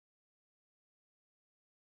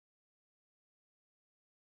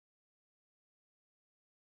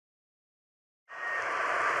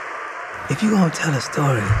If you gonna tell a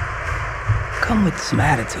story, come with some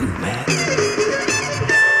attitude, man.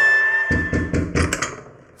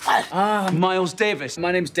 Miles Davis.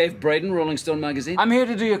 My name's Dave Braden, Rolling Stone magazine. I'm here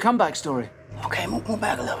to do your comeback story. Okay, move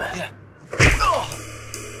back a little bit. Yeah.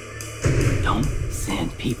 Don't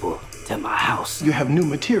send people to my house. You have new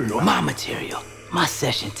material. My material. My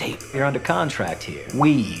session tape. You're under contract here.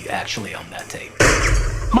 We actually own that tape.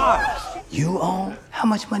 Miles! You own? How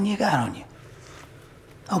much money you got on you?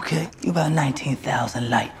 Okay, you about 19,000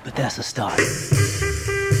 light, but that's a start.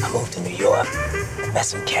 I moved to New York, met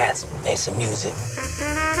some cats, made some music.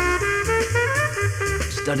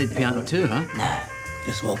 Studied piano too, huh? Nah,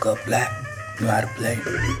 just woke up black, knew how to play.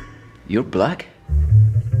 You're black?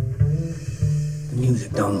 The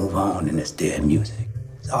music don't move on in this dead music.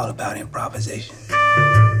 It's all about improvisation.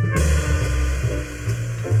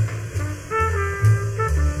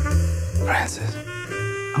 Francis,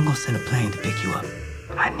 I'm gonna send a plane to pick you up.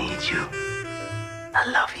 I need you. I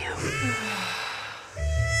love you.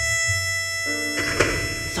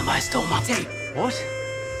 Somebody stole my tape. What?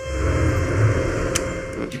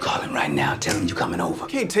 You call him right now, tell him you coming over.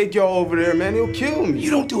 Can't take y'all over there, man. He'll kill me.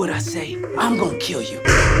 You don't do what I say, I'm gonna kill you.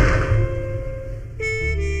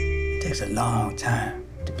 It takes a long time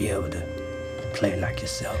to be able to play like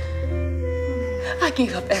yourself. I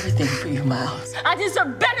gave up everything for you, Miles. I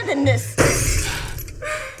deserve better than this.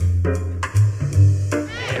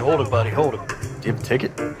 Hey, hold it, buddy, hold it. Do you have a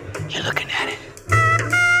ticket? You're looking at it.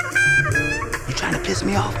 You trying to piss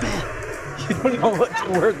me off, man? You don't know what the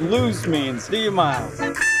word lose means, do you, Miles?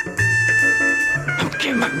 I'm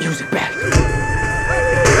getting my music back.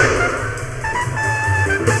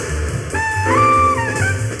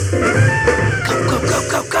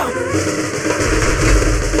 Go.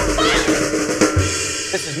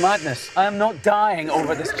 This is madness. I am not dying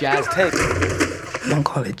over this jazz tape. Don't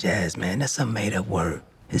call it jazz, man. That's some made-up word.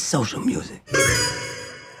 It's social music.